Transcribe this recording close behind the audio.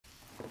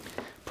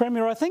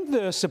Premier, I think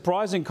the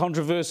surprising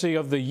controversy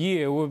of the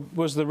year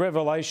was the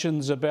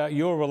revelations about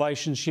your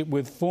relationship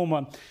with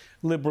former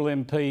Liberal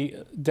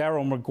MP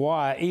Daryl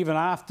Maguire, even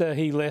after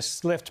he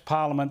left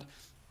Parliament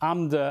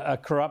under a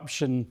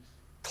corruption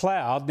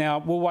cloud. Now,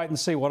 we'll wait and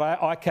see what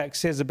ICAC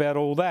says about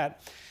all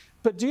that.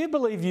 But do you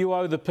believe you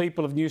owe the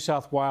people of New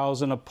South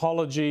Wales an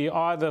apology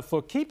either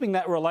for keeping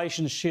that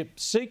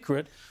relationship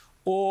secret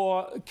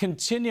or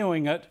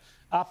continuing it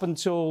up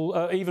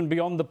until even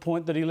beyond the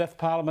point that he left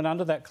Parliament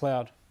under that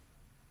cloud?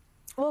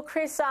 Well,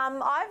 Chris,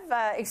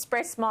 I've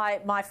expressed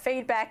my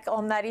feedback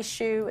on that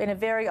issue in a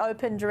very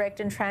open, direct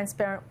and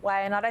transparent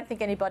way, and I don't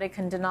think anybody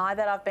can deny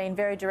that. I've been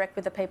very direct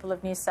with the people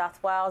of New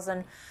South Wales,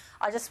 and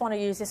I just want to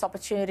use this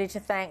opportunity to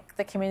thank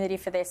the community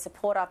for their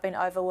support. I've been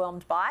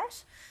overwhelmed by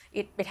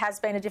it. It has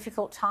been a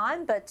difficult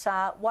time, but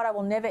what I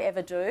will never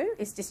ever do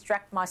is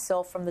distract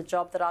myself from the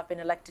job that I've been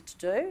elected to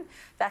do.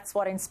 That's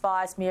what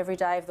inspires me every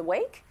day of the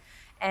week.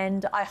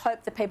 And I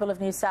hope the people of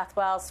New South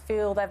Wales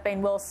feel they've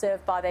been well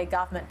served by their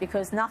government,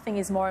 because nothing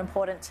is more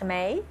important to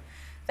me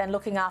than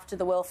looking after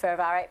the welfare of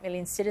our 8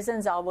 million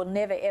citizens. I will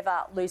never,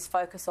 ever lose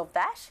focus of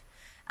that.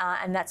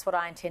 And that's what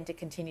I intend to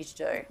continue to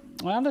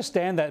do. I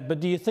understand that, but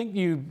do you think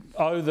you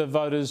owe the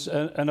voters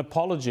an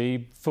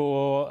apology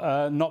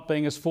for not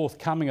being as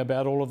forthcoming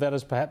about all of that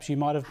as perhaps you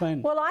might have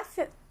been? Well,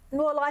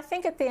 I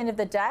think at the end of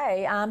the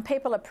day,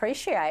 people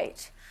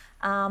appreciate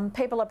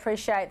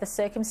the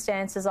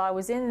circumstances I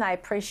was in. They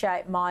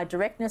appreciate my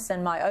directness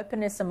and my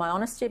openness and my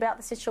honesty about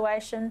the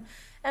situation,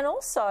 and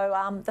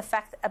also the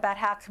fact about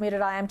how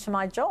committed I am to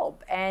my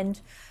job. And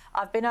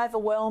I've been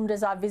overwhelmed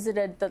as I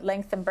visited the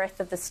length and breadth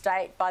of the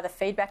state by the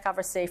feedback I've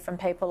received from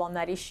people on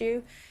that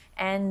issue.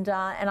 And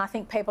I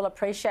think people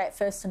appreciate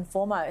first and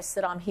foremost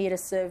that I'm here to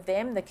serve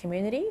them, the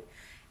community.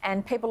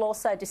 And people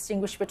also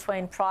distinguish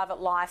between private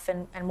life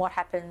and what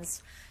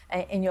happens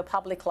in your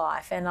public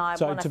life. And I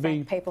want to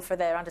thank people for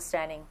their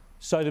understanding.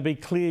 So to be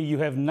clear, you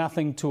have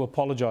nothing to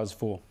apologise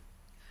for?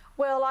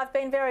 Well, I've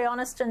been very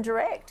honest and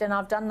direct, and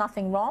I've done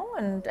nothing wrong,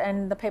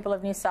 and the people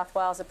of New South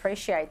Wales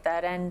appreciate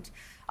that. And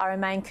I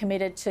remain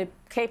committed to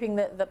keeping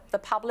the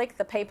public,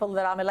 the people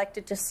that I'm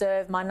elected to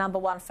serve, my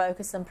 #1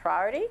 focus and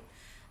priority.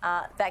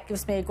 That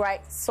gives me a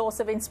great source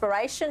of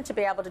inspiration to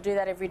be able to do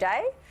that every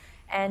day.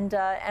 And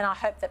I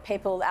hope that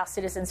people, our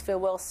citizens, feel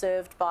well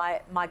served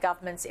by my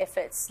government's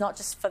efforts, not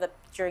just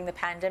during the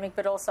pandemic,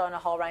 but also on a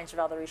whole range of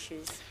other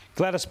issues.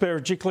 Gladys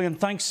Berejiklian,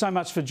 thanks so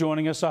much for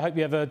joining us. I hope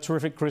you have a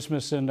terrific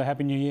Christmas and a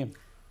Happy New Year.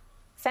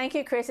 Thank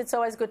you, Chris. It's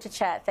always good to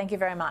chat. Thank you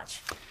very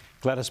much.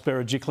 Gladys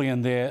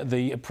Berejiklian there,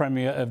 the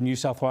Premier of New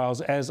South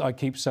Wales. As I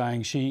keep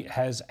saying, she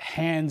has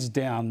hands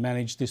down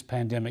managed this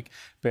pandemic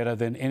better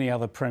than any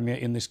other Premier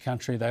in this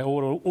country. They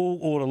all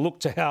ought to look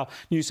to how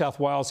New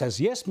South Wales has,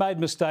 yes, made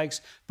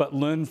mistakes, but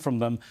learned from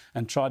them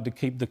and tried to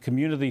keep the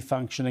community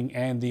functioning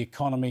and the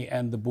economy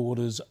and the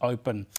borders open.